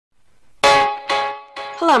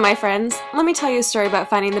Hello, my friends. Let me tell you a story about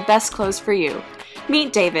finding the best clothes for you.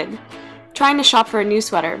 Meet David, trying to shop for a new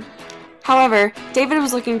sweater. However, David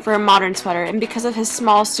was looking for a modern sweater, and because of his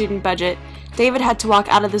small student budget, David had to walk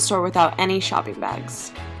out of the store without any shopping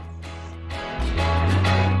bags.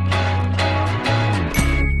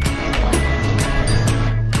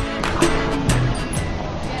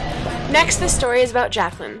 Next, the story is about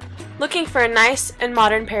Jaclyn. Looking for a nice and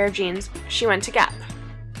modern pair of jeans, she went to Gap.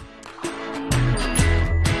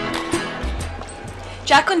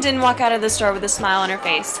 Jaclyn didn't walk out of the store with a smile on her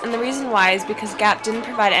face, and the reason why is because Gap didn't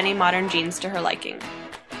provide any modern jeans to her liking.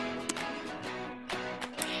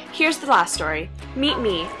 Here's the last story. Meet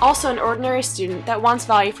me, also an ordinary student that wants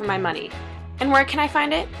value for my money. And where can I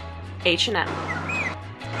find it? H&M.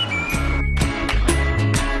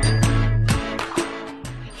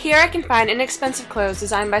 Here I can find inexpensive clothes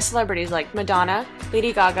designed by celebrities like Madonna,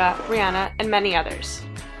 Lady Gaga, Rihanna, and many others.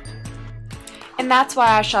 And that's why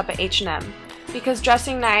I shop at H&M, because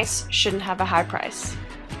dressing nice shouldn't have a high price.